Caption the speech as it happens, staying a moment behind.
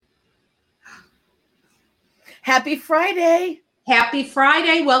Happy Friday. Happy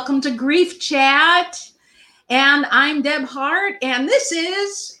Friday. Welcome to Grief Chat. And I'm Deb Hart, and this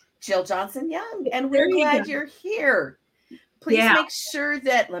is Jill Johnson Young, and we're glad you're here. Please make sure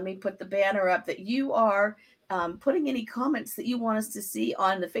that, let me put the banner up, that you are putting any comments that you want us to see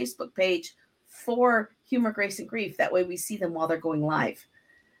on the Facebook page for Humor, Grace, and Grief. That way we see them while they're going live.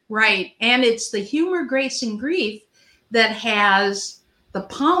 Right. And it's the Humor, Grace, and Grief that has the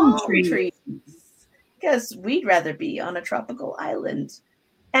palm trees. Because we'd rather be on a tropical island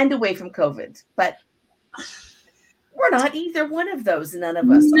and away from COVID. But we're not either one of those. None of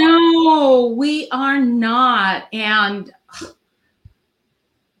us are. No, we are not. And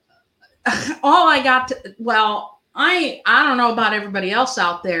all I got to, I don't know about everybody else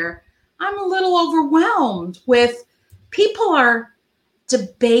out there. I'm a little overwhelmed with people are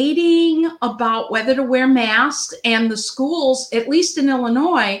debating about whether to wear masks, and the schools, at least in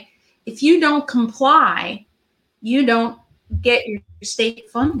Illinois, if you don't comply, you don't get your state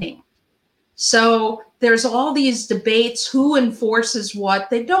funding. So there's all these debates, who enforces what.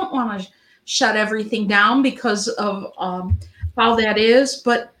 They don't want to shut everything down because of how that is.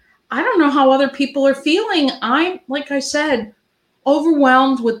 But I don't know how other people are feeling. I'm, like I said,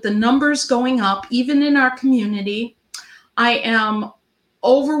 overwhelmed with the numbers going up, even in our community. I am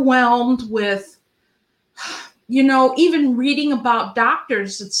overwhelmed with, even reading about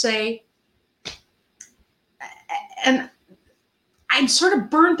doctors that say, and I'm sort of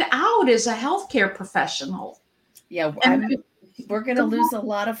burnt out as a healthcare professional. Yeah, we're going to lose a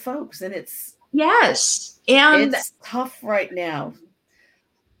lot of folks, and it's tough right now.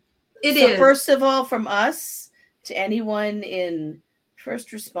 It is. First of all, from us to anyone in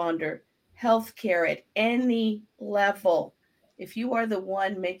first responder, healthcare at any level, if you are the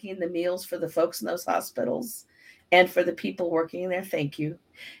one making the meals for the folks in those hospitals and for the people working there, thank you.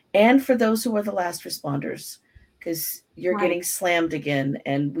 And for those who are the last responders, because you're getting slammed again,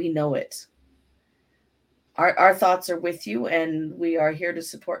 and we know it. Our thoughts are with you, and we are here to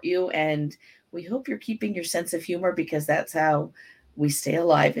support you, and we hope you're keeping your sense of humor, because that's how we stay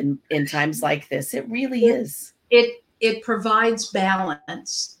alive in times like this. It really is. It provides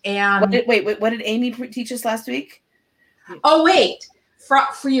balance. And what did Amy teach us last week? Oh, wait.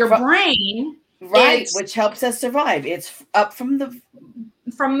 For your brain. Right, which helps us survive. It's up from the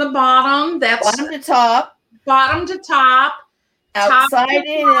bottom. That's bottom to top. Bottom to top. Outside top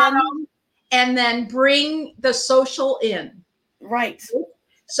in. Bottom, and then bring the social in. Right.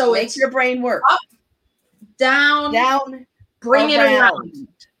 So make your brain work. Up, down, bring around. It around.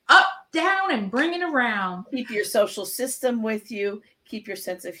 Up, down, and bring it around. Keep your social system with you. Keep your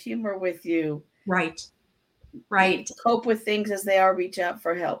sense of humor with you. Right. Cope with things as they are. Reach out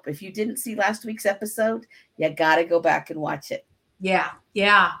for help. If you didn't see last week's episode, you got to go back and watch it. Yeah.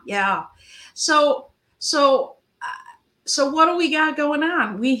 So what do we got going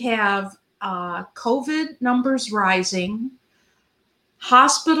on? We have COVID numbers rising,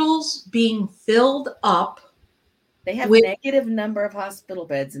 hospitals being filled up. They have a negative number of hospital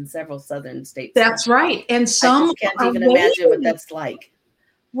beds in several southern states. That's right. And some I just can't even imagine what that's like.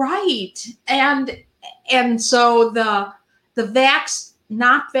 Right. And so the vax,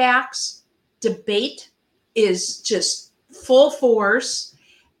 not vax debate is just full force.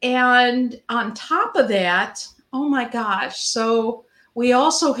 And on top of that, oh my gosh. So we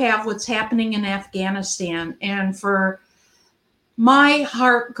also have what's happening in Afghanistan. And my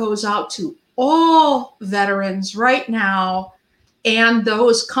heart goes out to all veterans right now, and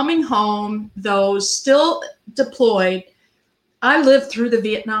those coming home, those still deployed. I lived through the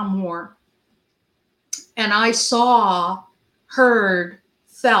Vietnam War, and I saw, heard,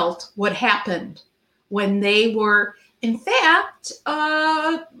 felt what happened when they were, in fact,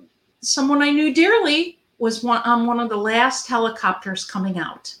 someone I knew dearly was on one of the last helicopters coming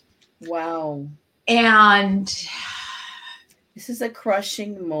out. Wow. And this is a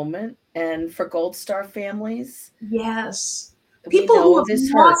crushing moment. And for Gold Star families, yes, people know this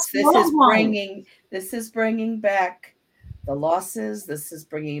hurts. This is bringing back the losses. This is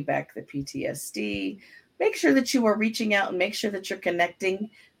bringing back the PTSD. Make sure that you are reaching out and make sure that you're connecting.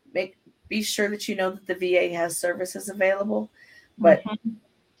 Be sure that you know that the VA has services available, but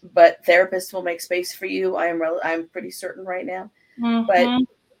therapists will make space for you. I'm pretty certain right now, but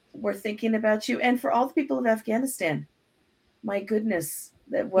we're thinking about you, and for all the people of Afghanistan. My goodness.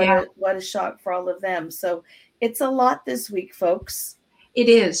 What a shock for all of them. So it's a lot this week, folks. It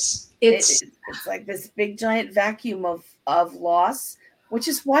is. It's like this big giant vacuum of loss, which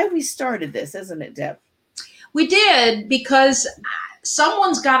is why we started this, isn't it, Deb? We did, because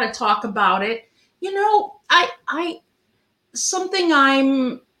someone's got to talk about it. Something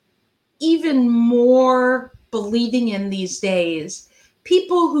I'm even more believing in these days.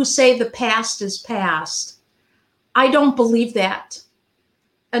 People who say the past is past, I don't believe that.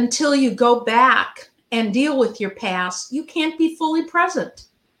 Until you go back and deal with your past, you can't be fully present.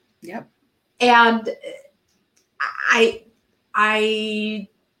 Yep. And I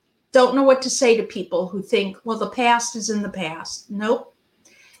don't know what to say to people who think, well, the past is in the past. Nope.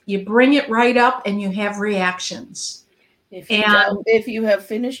 You bring it right up and you have reactions. If you have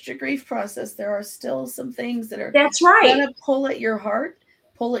finished your grief process, there are still some things that are that's right. Gonna pull at your heart,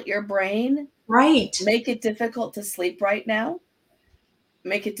 pull at your brain. Right. Make it difficult to sleep right now.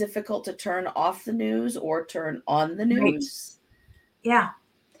 Make it difficult to turn off the news or turn on the news. Right. Yeah.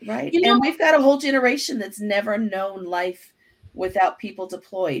 Right. And we've got a whole generation that's never known life without people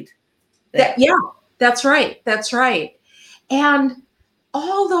deployed. Yeah, that's right. That's right. And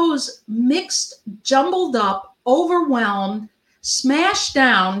all those mixed, jumbled up, overwhelmed, smashed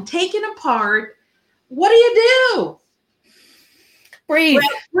down, taken apart. What do? Breathe.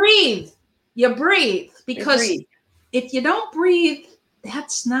 Breathe. You breathe. Because if you don't breathe,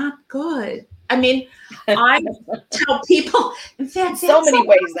 that's not good. I mean, I tell people, in fact, so many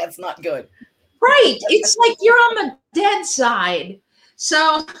ways that's not good. Right. It's like you're on the dead side.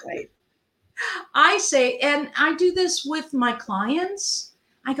 So right. I say, and I do this with my clients.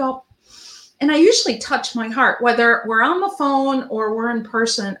 I go, and I usually touch my heart, whether we're on the phone or we're in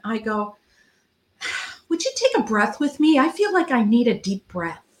person. I go, would you take a breath with me? I feel like I need a deep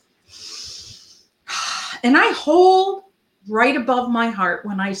breath. And I hold right above my heart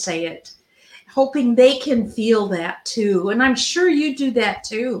when I say it, hoping they can feel that too. And I'm sure you do that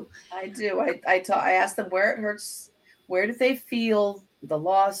too. I do. I ask them where it hurts. Where do they feel the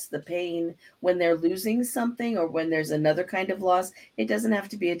loss, the pain when they're losing something or when there's another kind of loss? It doesn't have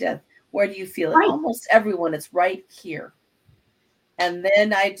to be a death. Where do you feel it? Right. Almost everyone, it's right here. And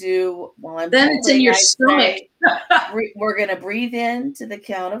then I do, while I'm then it's in your stomach. We're going to breathe in to the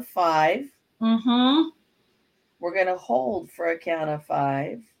count of 5. Mm-hmm. We're going to hold for a count of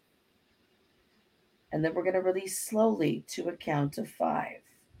 5. And then we're going to release slowly to a count of 5.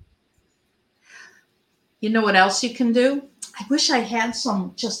 You know what else you can do? I wish I had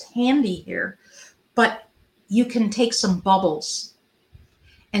some just handy here, but you can take some bubbles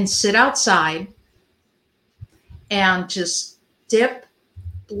and sit outside and just dip,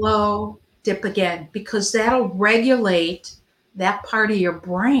 blow, dip again, because that'll regulate that part of your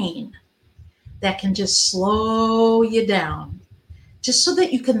brain that can just slow you down, just so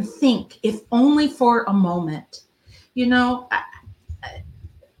that you can think, if only for a moment. You know,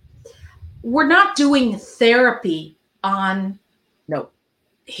 we're not doing therapy on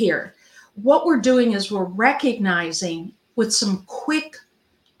here. What we're doing is we're recognizing with some quick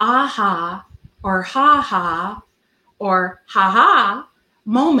aha or ha-ha or ha-ha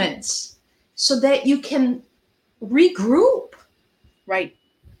moments so that you can regroup. Right.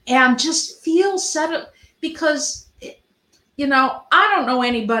 And just feel settled, because, you know, I don't know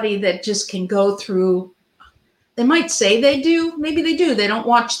anybody that just can go through. They might say they do. Maybe they do. They don't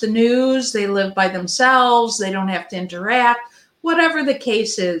watch the news. They live by themselves. They don't have to interact, whatever the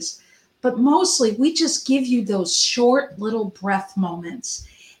case is. But mostly we just give you those short little breath moments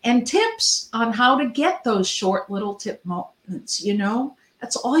and tips on how to get those short little tip moments. You know,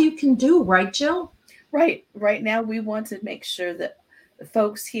 that's all you can do. Right, Jill? Right. Right now, we want to make sure that the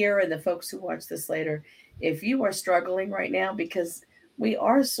folks here and the folks who watch this later, if you are struggling right now, because we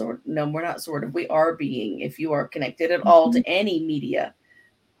are we are being, if you are connected at all to any media,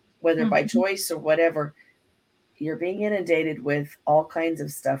 whether by choice or whatever, you're being inundated with all kinds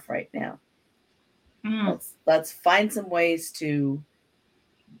of stuff right now. Let's find some ways to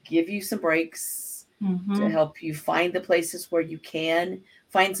give you some breaks, to help you find the places where you can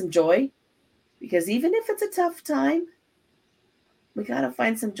find some joy, because even if it's a tough time, we got to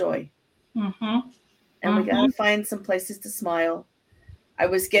find some joy. And we got to find some places to smile. I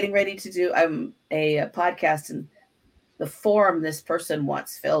was getting ready to do a podcast, and the form this person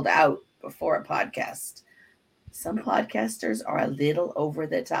wants filled out before a podcast. Some podcasters are a little over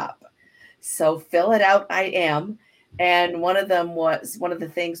the top. So fill it out. I am. And one of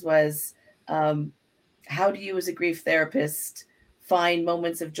the things was, how do you as a grief therapist find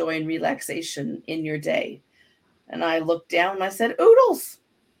moments of joy and relaxation in your day? And I looked down and I said, oodles.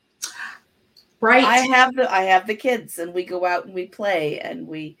 Right. I have the kids, and we go out and we play, and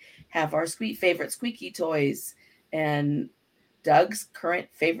we have our favorite squeaky toys. And Doug's current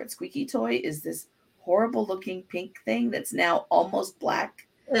favorite squeaky toy is this horrible looking pink thing that's now almost black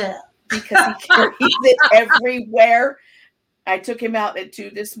because he carries it everywhere. I took him out at 2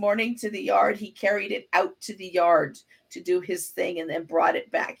 this morning to the yard. He carried it out to the yard to do his thing and then brought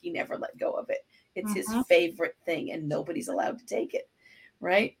it back. He never let go of it. It's his Mhm. favorite thing, and nobody's allowed to take it,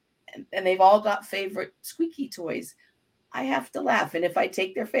 right? And they've all got favorite squeaky toys. I have to laugh, and if I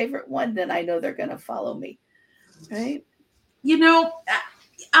take their favorite one, then I know they're going to follow me, right? You know,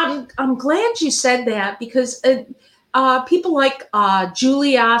 I'm glad you said that because people like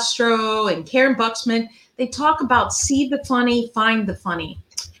Julie Ostro and Karen Buxman, they talk about see the funny, find the funny.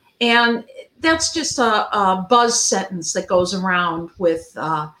 And that's just a buzz sentence that goes around with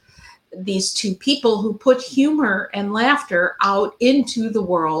these two people who put humor and laughter out into the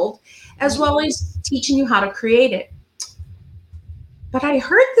world, as well as teaching you how to create it. But I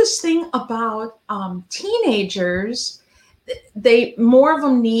heard this thing about teenagers. They more of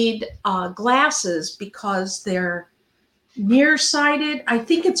them need glasses because they're nearsighted. I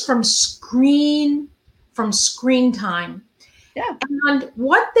think it's from screen time. Yeah. And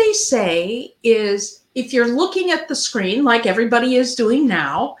what they say is if you're looking at the screen, like everybody is doing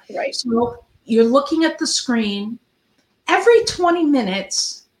now, Right. so you're looking at the screen, every 20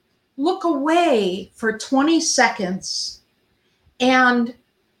 minutes, look away for 20 seconds and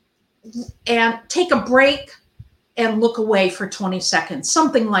take a break and look away for 20 seconds,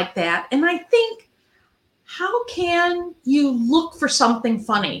 something like that. And I think, how can you look for something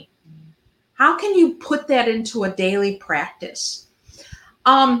funny? How can you put that into a daily practice?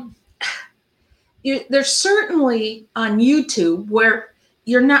 There's certainly on YouTube where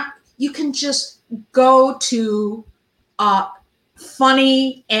you can just go to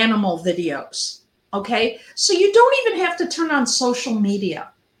funny animal videos. Okay. So you don't even have to turn on social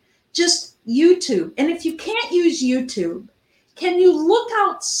media, just YouTube. And if you can't use YouTube, can you look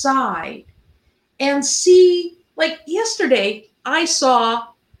outside and see, like yesterday, I saw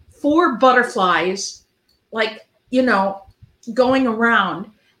 4 butterflies, like, going around.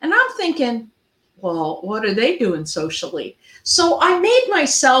 And I'm thinking, well, what are they doing socially? So I made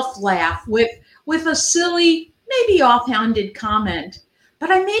myself laugh with a silly, maybe offhanded comment, but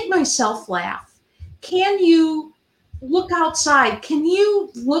I made myself laugh. Can you look outside? Can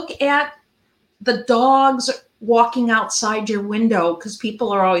you look at the dogs walking outside your window? Because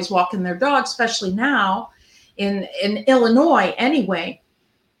people are always walking their dogs, especially now in Illinois anyway.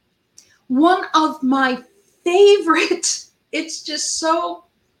 One of my favorite, it's just so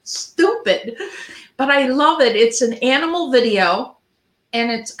stupid, but I love it. It's an animal video,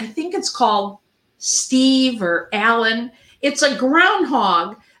 and I think it's called Steve or Alan. It's a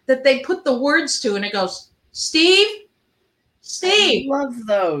groundhog that they put the words to, and it goes, Steve, I love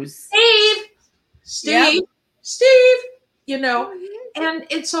those. Steve, Steve, yep. Steve, and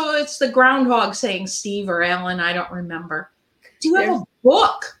it's the groundhog saying Steve or Alan. I don't remember. Do you have a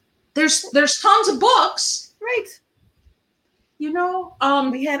book? There's tons of books. Right.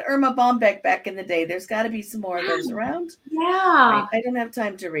 We had Irma Bombeck back in the day. There's got to be some more of those around. Yeah. Right? I don't have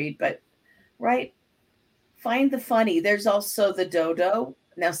time to read, but right. Find the funny. There's also the dodo.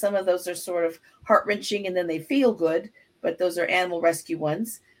 Now, some of those are sort of heart-wrenching and then they feel good, but those are animal rescue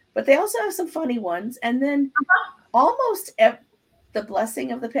ones. But they also have some funny ones. And then almost the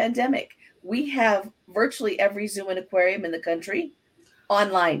blessing of the pandemic. We have virtually every zoo and aquarium in the country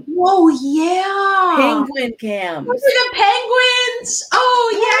online. Oh, yeah. Penguin cams. The penguins.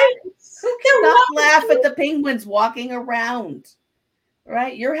 Oh, yes. Who cannot laugh at the penguins walking around?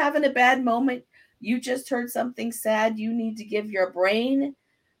 Right? You're having a bad moment. You just heard something sad. You need to give your brain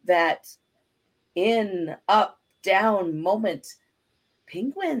that in, up, down moment.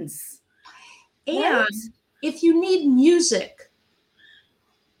 Penguins. And right? If you need music,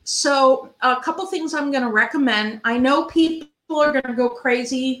 so a couple things I'm going to recommend. I know people are going to go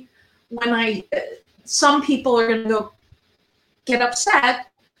crazy when some people are going to go get upset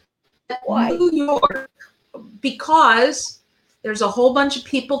at New York because there's a whole bunch of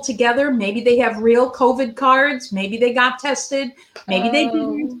people together. Maybe they have real COVID cards. Maybe they got tested. Maybe they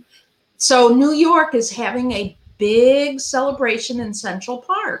didn't. So New York is having a big celebration in Central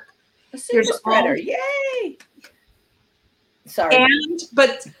Park. A super spreader. Yay! Sorry.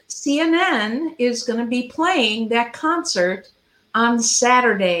 But CNN is going to be playing that concert on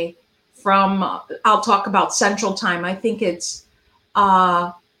Saturday from, I'll talk about Central Time. I think it's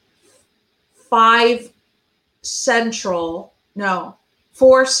 4 Central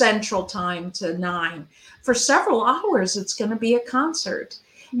Time to 9. For several hours, it's going to be a concert.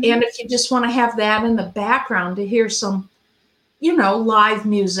 Mm-hmm. And if you just want to have that in the background to hear some, live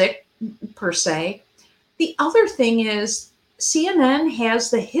music per se. The other thing is CNN has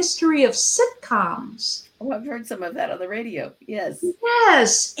the history of sitcoms. Oh, I've heard some of that on the radio. Yes.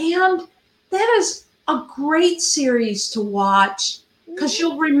 Yes. And that is a great series to watch because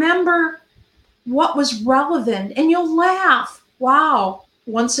you'll remember what was relevant and you'll laugh. Wow.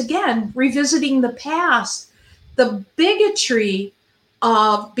 once again, revisiting the past, the bigotry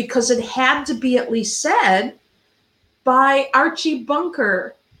of, because it had to be at least said by Archie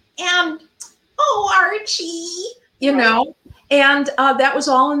Bunker. And, oh, Archie, you know, and that was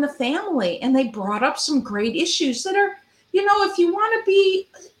all in the family. And they brought up some great issues that are, you know, if you want to be,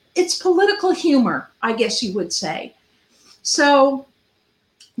 it's political humor, I guess you would say. So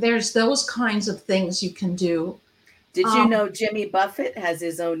there's those kinds of things you can do. Did you know Jimmy Buffett has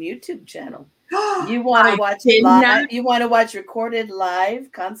his own YouTube channel? You want to watch live? You want to watch recorded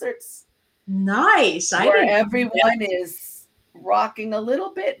live concerts? Nice. Where everyone is rocking a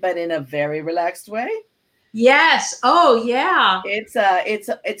little bit, but in a very relaxed way. Yes. Oh, yeah.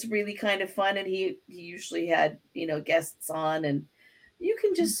 It's really kind of fun, and he usually had, you know, guests on, and you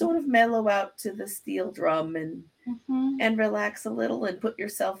can just sort of mellow out to the steel drum and relax a little and put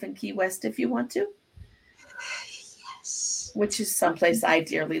yourself in Key West if you want to. Yes. Which is someplace I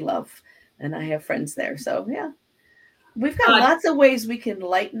dearly love, and I have friends there. So yeah, we've got lots of ways we can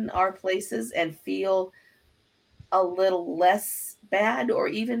lighten our places and feel a little less bad or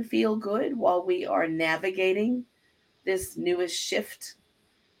even feel good while we are navigating this newest shift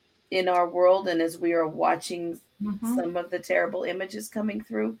in our world. And as we are watching some of the terrible images coming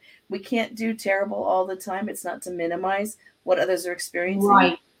through, we can't do terrible all the time. It's not to minimize what others are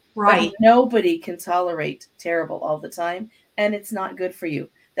experiencing. Right. But nobody can tolerate terrible all the time, and it's not good for you.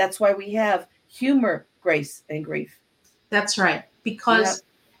 That's why we have humor, grace, and grief. That's right. Because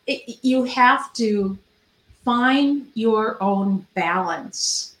you have to find your own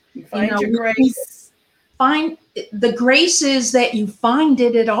balance. You find your grace. Find the grace is that you find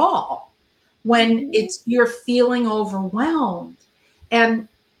it at all when you're feeling overwhelmed. And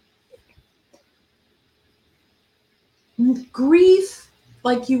grief,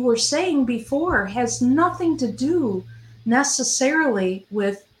 like you were saying before, has nothing to do necessarily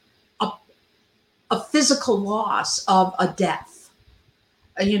with a physical loss of a death.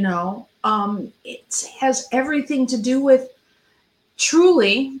 You know, it has everything to do with,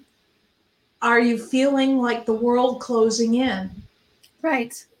 truly, are you feeling like the world closing in?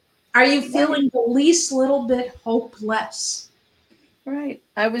 Right. Are you feeling the least little bit hopeless? Right.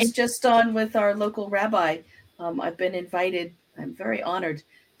 I was just on with our local rabbi. I've been invited. I'm very honored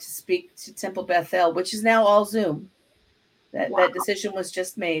to speak to Temple Bethel, which is now all Zoom. That decision was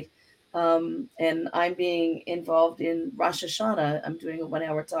just made. And I'm being involved in Rosh Hashanah. I'm doing a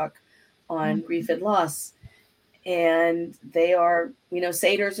 1-hour talk on grief and loss. And they are, you know,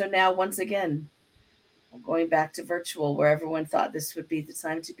 Seders are now once again going back to virtual, where everyone thought this would be the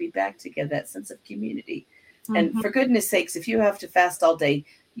time to be back together, that sense of community. And for goodness sakes, if you have to fast all day,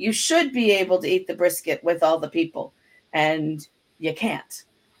 you should be able to eat the brisket with all the people, and you can't.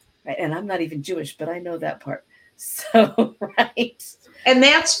 Right? And I'm not even Jewish, but I know that part. So, right. And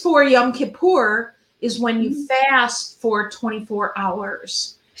that's for Yom Kippur, is when you fast for 24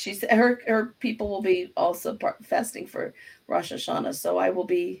 hours. She said her people will be also fasting for Rosh Hashanah. So I'll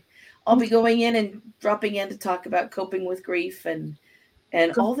be going in and dropping in to talk about coping with grief and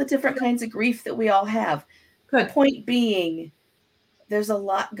all the different kinds of grief that we all have. Good. Point being, there's a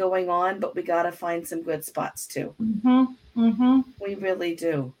lot going on, but we got to find some good spots too. We really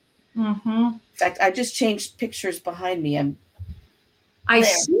do. In fact, I just changed pictures behind me. I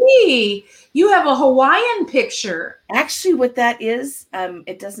see. You have a Hawaiian picture. Actually, what that is, I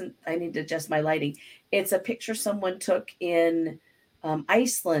need to adjust my lighting. It's a picture someone took in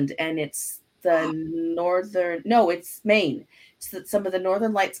Iceland, and it's it's Maine. So some of the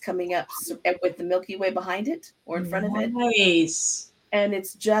northern lights coming up with the Milky Way behind it or in front of it. Nice. And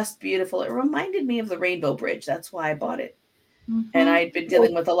it's just beautiful. It reminded me of the Rainbow Bridge. That's why I bought it. And I'd been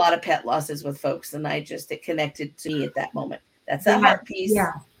dealing with a lot of pet losses with folks, and it connected to me at that moment. That's a heart piece.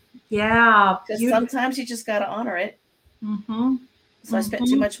 Yeah. Because sometimes you just got to honor it. So I spent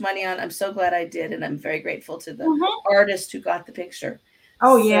too much money on. I'm so glad I did, and I'm very grateful to the artist who got the picture.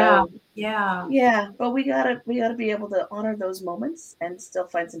 Oh, yeah. But we gotta be able to honor those moments and still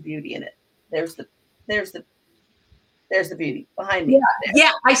find some beauty in it. There's the beauty behind me.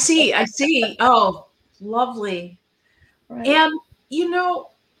 Yeah. I see. Oh, lovely. Right. And you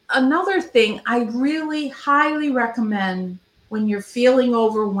know, another thing I really highly recommend when you're feeling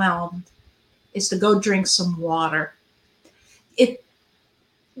overwhelmed is to go drink some water.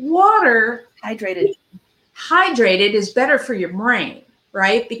 Water hydrated is better for your brain,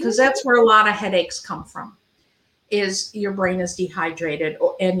 right? Because that's where a lot of headaches come from, is your brain is dehydrated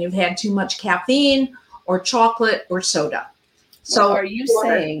and you've had too much caffeine or chocolate or soda. So are you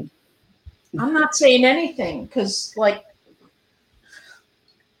saying? I'm not saying anything, because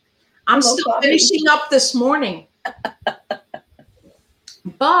I'm still finishing up this morning.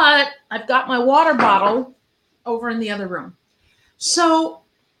 but I've got my water bottle over in the other room. So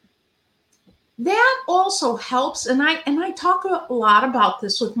that also helps. And I talk a lot about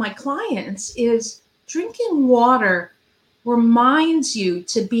this with my clients, is drinking water reminds you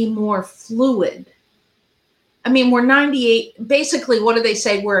to be more fluid. I mean, we're 98, basically, what do they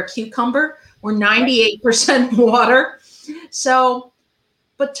say? We're a cucumber. We're 98% water. So,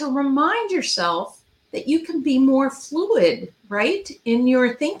 but to remind yourself that you can be more fluid, right, in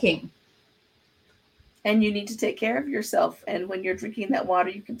your thinking. And you need to take care of yourself. And when you're drinking that water,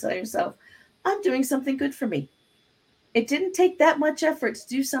 you can tell yourself, I'm doing something good for me. It didn't take that much effort to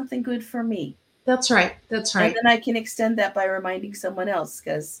do something good for me. That's right. That's right. And then I can extend that by reminding someone else,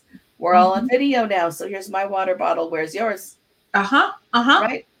 because we're all on video now. So here's my water bottle. Where's yours?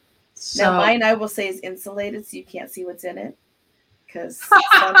 Right? So, now, mine, I will say, is insulated, so you can't see what's in it, because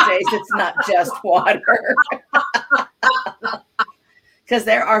some days it's not just water. Because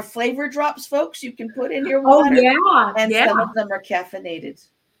there are flavor drops, folks, you can put in your water. Oh, yeah. And some of them are caffeinated.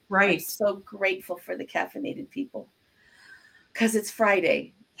 Right. I'm so grateful for the caffeinated people, because it's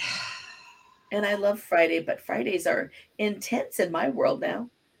Friday. And I love Friday, but Fridays are intense in my world now.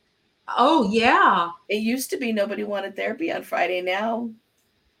 Oh, yeah. It used to be nobody wanted therapy on Friday. Now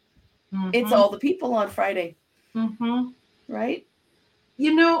it's all the people on Friday. Right?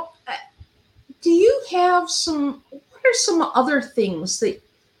 You know, do you have what are some other things that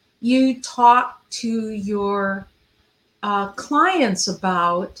you talk to your clients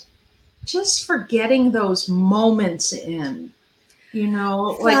about, just for getting those moments in? You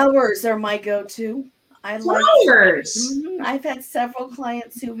know, flowers are my go-to. I flowers. I've had several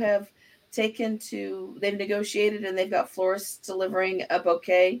clients who have they've negotiated and they've got florists delivering a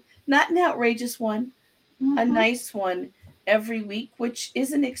bouquet, not an outrageous one, a nice one every week, which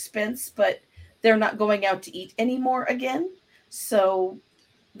is an expense, but they're not going out to eat anymore again. So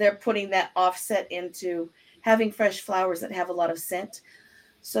they're putting that offset into having fresh flowers that have a lot of scent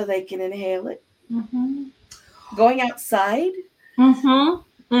so they can inhale it. Going outside.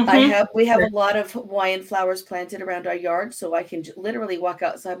 We have a lot of Hawaiian flowers planted around our yard, so I can literally walk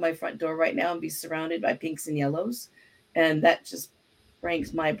outside my front door right now and be surrounded by pinks and yellows, and that just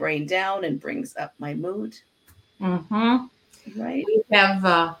brings my brain down and brings up my mood. Right. We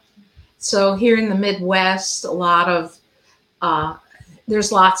have so here in the Midwest, a lot of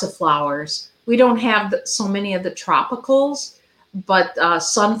there's lots of flowers. We don't have so many of the tropicals, but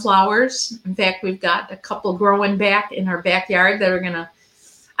sunflowers. In fact, we've got a couple growing back in our backyard that are gonna.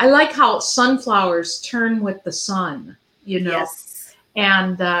 I like how sunflowers turn with the sun, you know. Yes.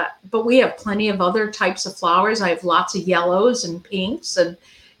 And but we have plenty of other types of flowers. I have lots of yellows and pinks, and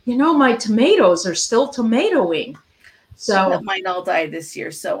you know, my tomatoes are still tomatoing. So mine all died this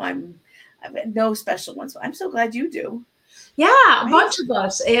year, so I've had no special ones. I'm so glad you do. Yeah, a bunch of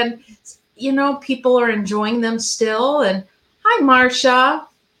us, and you know, people are enjoying them still. And hi, Marcia.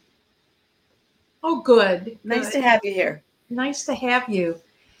 Oh, good. Nice to have you here. Nice to have you.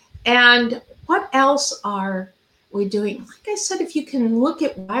 And what else are we doing? Like I said, if you can look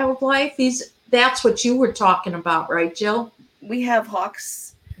at wildlife, that's what you were talking about, right, Jill? We have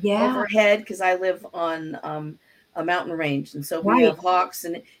hawks overhead, because I live on a mountain range, and so we have hawks.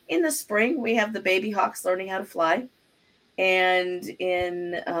 And in the spring, we have the baby hawks learning how to fly, and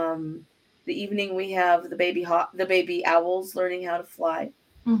in the evening, we have the baby owls learning how to fly.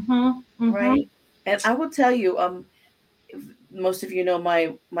 Right. And I will tell you, most of you know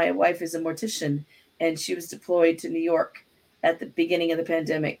my wife is a mortician, and she was deployed to New York at the beginning of the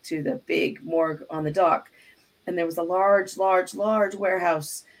pandemic to the big morgue on the dock. And there was a large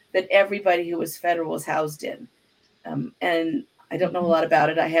warehouse that everybody who was federal was housed in. And I don't know a lot about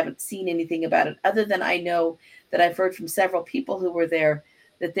it. I haven't seen anything about it, other than I know that I've heard from several people who were there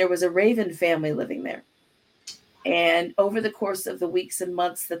that there was a raven family living there. And over the course of the weeks and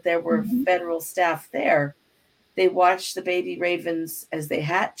months that there were federal staff there, they watched the baby ravens as they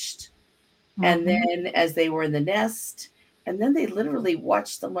hatched, and then as they were in the nest, and then they literally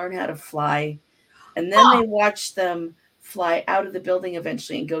watched them learn how to fly, and then they watched them fly out of the building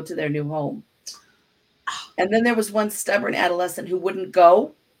eventually and go to their new home. And then there was one stubborn adolescent who wouldn't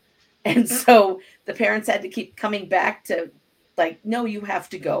go, and so the parents had to keep coming back to, like, no, you have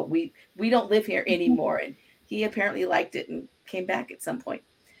to go. We don't live here anymore. And he apparently liked it and came back at some point.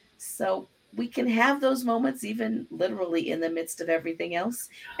 So we can have those moments, even literally in the midst of everything else,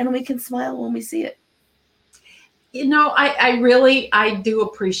 and we can smile when we see it. You know, I do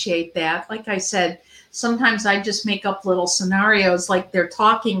appreciate that. Like I said, sometimes I just make up little scenarios, like they're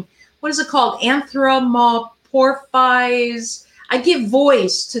talking, what is it called? Anthropomorphize. I give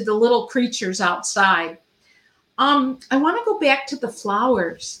voice to the little creatures outside. I want to go back to the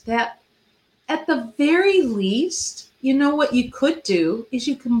flowers. That at the very least, you know what you could do is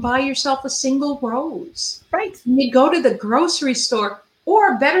you can buy yourself a single rose. Right. You go to the grocery store,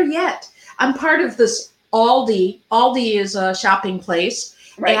 or better yet, I'm part of this Aldi. Aldi is a shopping place,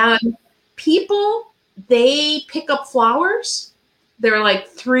 Right. and people, they pick up flowers. They're like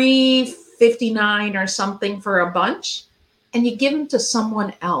 $3.59 or something for a bunch, and you give them to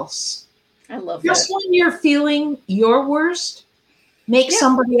someone else. I love Just that. when you're feeling your worst, make Yeah.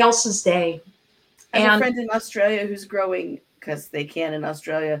 somebody else's day. I have a And friend in Australia who's growing, because they can in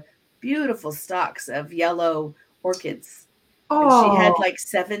Australia, beautiful stalks of yellow orchids. And she had oh, like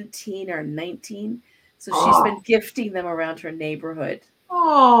 17 or 19. So she's oh, been gifting them around her neighborhood.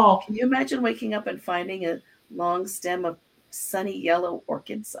 oh, Can you imagine waking up and finding a long stem of sunny yellow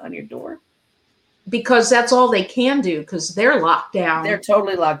orchids on your door? because that's all they can do because they're locked down. They're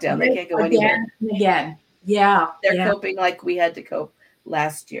totally locked down. They can't go anywhere. Again and again. Yeah. They're yeah. coping like we had to cope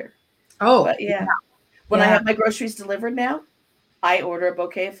last year. Oh, But yeah, when I yeah. have my groceries delivered now, I order a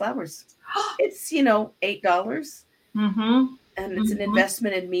bouquet of flowers. It's, $8. Mm-hmm. And it's an Mhm.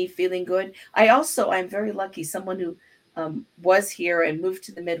 investment in me feeling good. I'm very lucky. Someone who was here and moved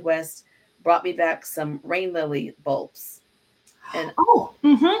to the Midwest brought me back some rain lily bulbs. And Oh,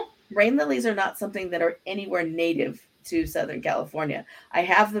 mm-hmm. rain lilies are not something that are anywhere native to Southern California. I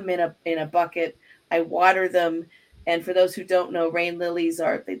have them in a bucket. I water them. And for those who don't know, rain lilies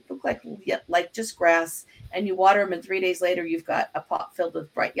they look like just grass. And you water them, and 3 days later, you've got a pot filled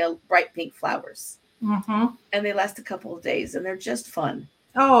with bright pink flowers. Mm-hmm. And they last a couple of days, and they're just fun.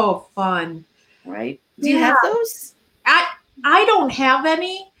 Oh, fun. Right? Do you have those? I don't have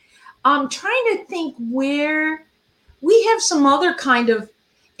any. I'm trying to think where we have some other kind of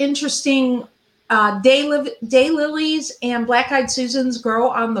interesting daylilies and black-eyed Susans grow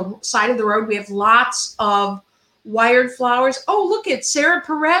on the side of the road. We have lots of wired flowers. Oh, look at Sarah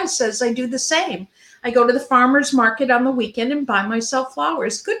Perez says I do the same. I go to the farmer's market on the weekend and buy myself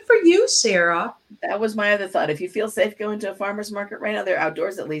flowers. Good for you, Sarah. That was my other thought. If you feel safe going to a farmer's market right now, they're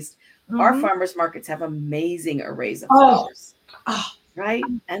outdoors at least. Our farmers markets have amazing arrays of flowers. Oh. Right?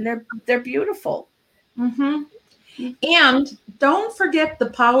 And they're beautiful. Mm-hmm. And don't forget the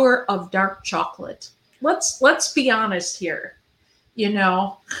power of dark chocolate. Let's be honest here.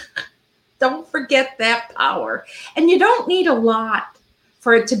 Don't forget that power. And you don't need a lot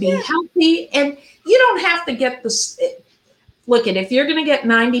for it to be healthy. And you don't have to get this. Look, if you're going to get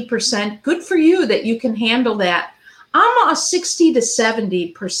 90%, good for you that you can handle that. I'm a 60 to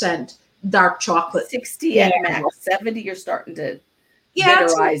 70% dark chocolate. 60 at max. 70, you're starting to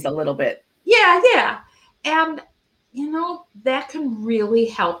bitterize a little bit. Yeah. And, that can really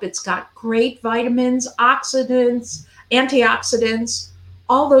help. It's got great vitamins, oxidants, antioxidants,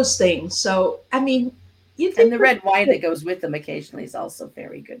 all those things. So, I mean, and the red wine that goes with them occasionally is also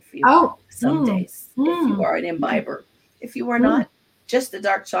very good for you. Oh, some days, if you are an imbiber. If you are not, just the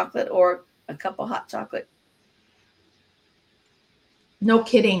dark chocolate or a cup of hot chocolate. No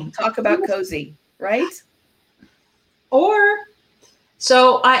kidding. Talk about cozy, right?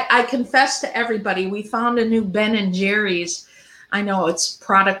 So I confess to everybody, we found a new Ben and Jerry's. I know it's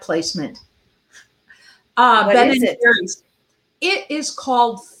product placement. What Ben is and it? Jerry's. It is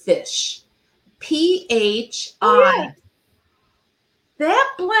called Fish. PHI. Yeah.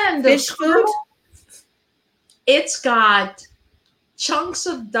 That blend Fish of food? It's got chunks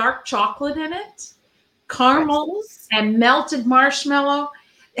of dark chocolate in it, caramel, and melted marshmallow.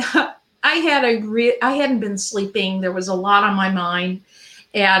 I hadn't been sleeping. There was a lot on my mind.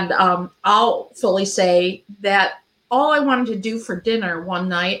 And I'll fully say that all I wanted to do for dinner one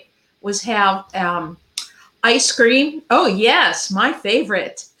night was have ice cream. Oh, yes, my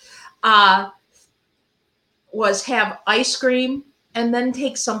favorite. Was have ice cream and then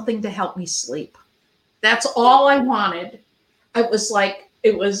take something to help me sleep. That's all I wanted.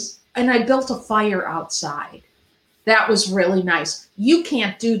 And I built a fire outside. That was really nice. You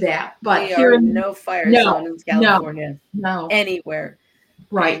can't do that, but here in no fire zone in California. No. Anywhere.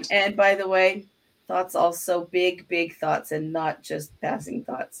 Right. And by the way, thoughts also big thoughts and not just passing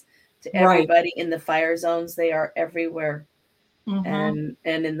thoughts. To everybody in the fire zones, they are everywhere. And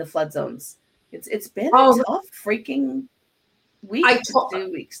in the flood zones. It's been a tough freaking week to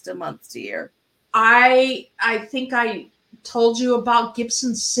 2 weeks to months to year. I think I told you about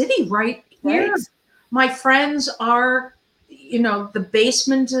Gibson City right here. Right. My friends are, the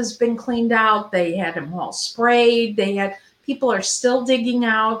basement has been cleaned out. They had them all sprayed. People are still digging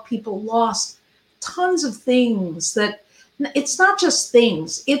out. People lost tons of things that it's not just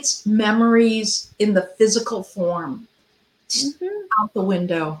things, it's memories in the physical form out the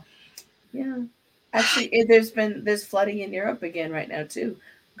window. Yeah. Actually, there's flooding in Europe again right now too.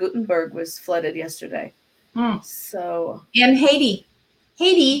 Gutenberg was flooded yesterday. Mm. So And Haiti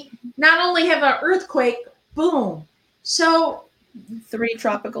not only have an earthquake, boom. So 3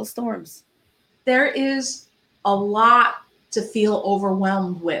 tropical storms. there is a lot to feel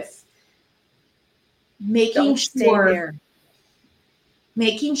overwhelmed with. Don't stay there.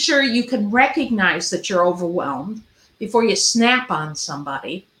 Making sure you can recognize that you're overwhelmed before you snap on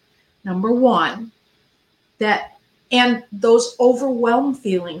somebody. Number one, and those overwhelmed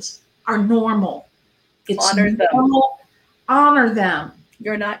feelings are normal. It's Honor normal. them. Honor them.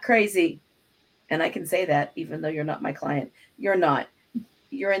 You're not crazy. And I can say that even though you're not my client. You're not.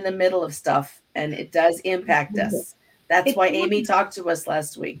 You're in the middle of stuff and it does impact us. That's why Amy talked to us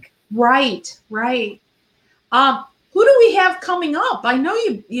last week. Right. Who do we have coming up? I know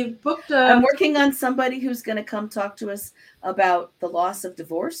you booked I'm working on somebody who's going to come talk to us about the loss of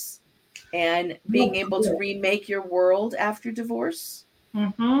divorce and being able to remake your world after divorce.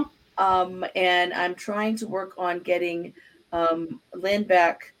 Mm-hmm. And I'm trying to work on getting Lynn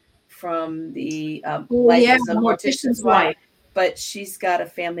back from the Life as a Mortician's Wife, but she's got a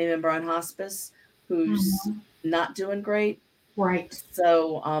family member on hospice who's not doing great. Right.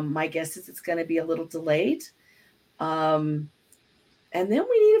 So my guess is it's going to be a little delayed. And then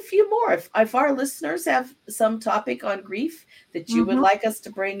we need a few more. If our listeners have some topic on grief that you would like us to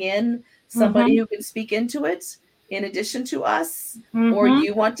bring in, somebody who can speak into it in addition to us, or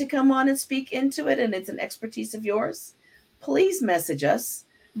you want to come on and speak into it and it's an expertise of yours, please message us.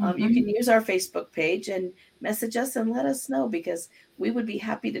 You can use our Facebook page and message us and let us know, because we would be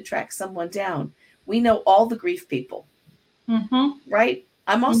happy to track someone down. We know all the grief people, right?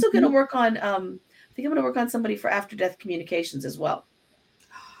 I'm also going to work on, I think I'm going to work on somebody for after death communications as well.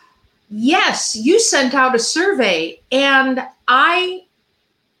 Yes, you sent out a survey, and I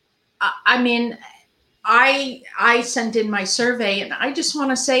sent in my survey, and I just want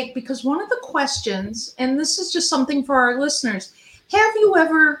to say, because one of the questions, and this is just something for our listeners, have you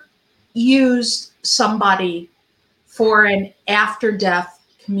ever used somebody for an after death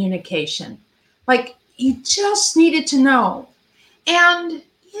communication? Like, you just needed to know. And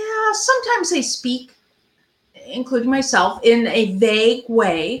yeah, sometimes they speak, including myself, in a vague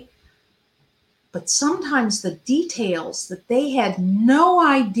way. But sometimes the details that they had no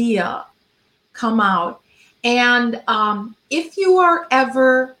idea come out. And if you are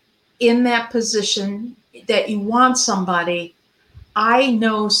ever in that position that you want somebody, I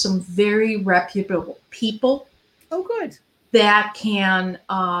know some very reputable people. Oh, good. That can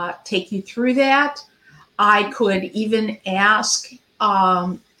take you through that. I could even ask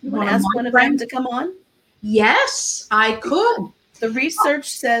one of them to come on. Yes, I could. The research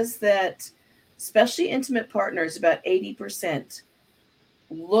says that especially intimate partners, about 80%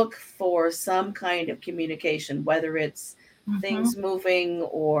 look for some kind of communication, whether it's things moving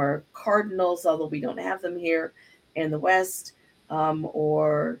or cardinals, although we don't have them here in the West,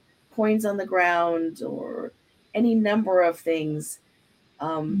 or coins on the ground, or any number of things,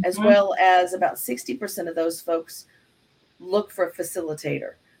 as well as about 60% of those folks look for a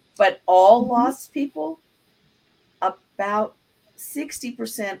facilitator. But all lost people, about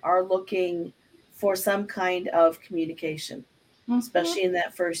 60% are looking for some kind of communication, especially in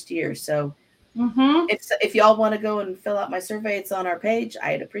that first year. So if y'all want to go and fill out my survey, it's on our page.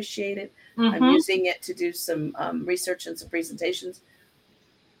 I'd appreciate it. I'm using it to do some research and some presentations.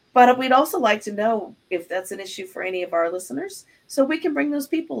 But we'd also like to know if that's an issue for any of our listeners, so we can bring those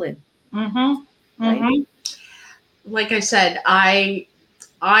people in. Right? Like I said,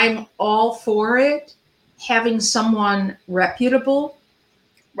 I'm all for it. Having someone reputable,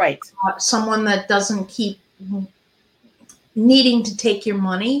 right? Someone that doesn't keep needing to take your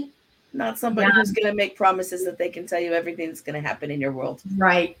money. Not somebody who's going to make promises that they can tell you everything that's going to happen in your world.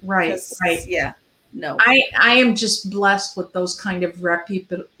 Right. Yeah. No. I am just blessed with those kind of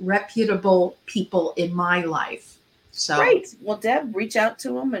reputable people in my life. So great. Well, Deb, reach out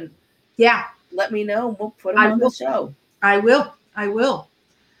to them and let me know. We'll put them on the show. I will.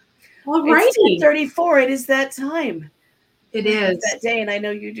 All right. It's 10:34. It is that time. It is that day, and I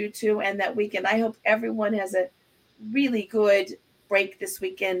know you do too, and that weekend. I hope everyone has a really good break this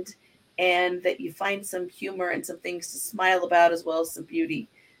weekend, and that you find some humor and some things to smile about, as well as some beauty,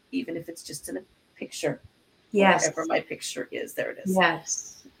 even if it's just in a picture. Yes. Wherever my picture is, there it is.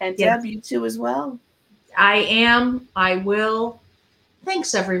 Yes. And Deb, you too as well. I am. I will.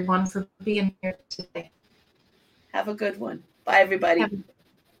 Thanks everyone for being here today. Have a good one. Bye, everybody.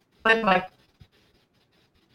 Bye-bye.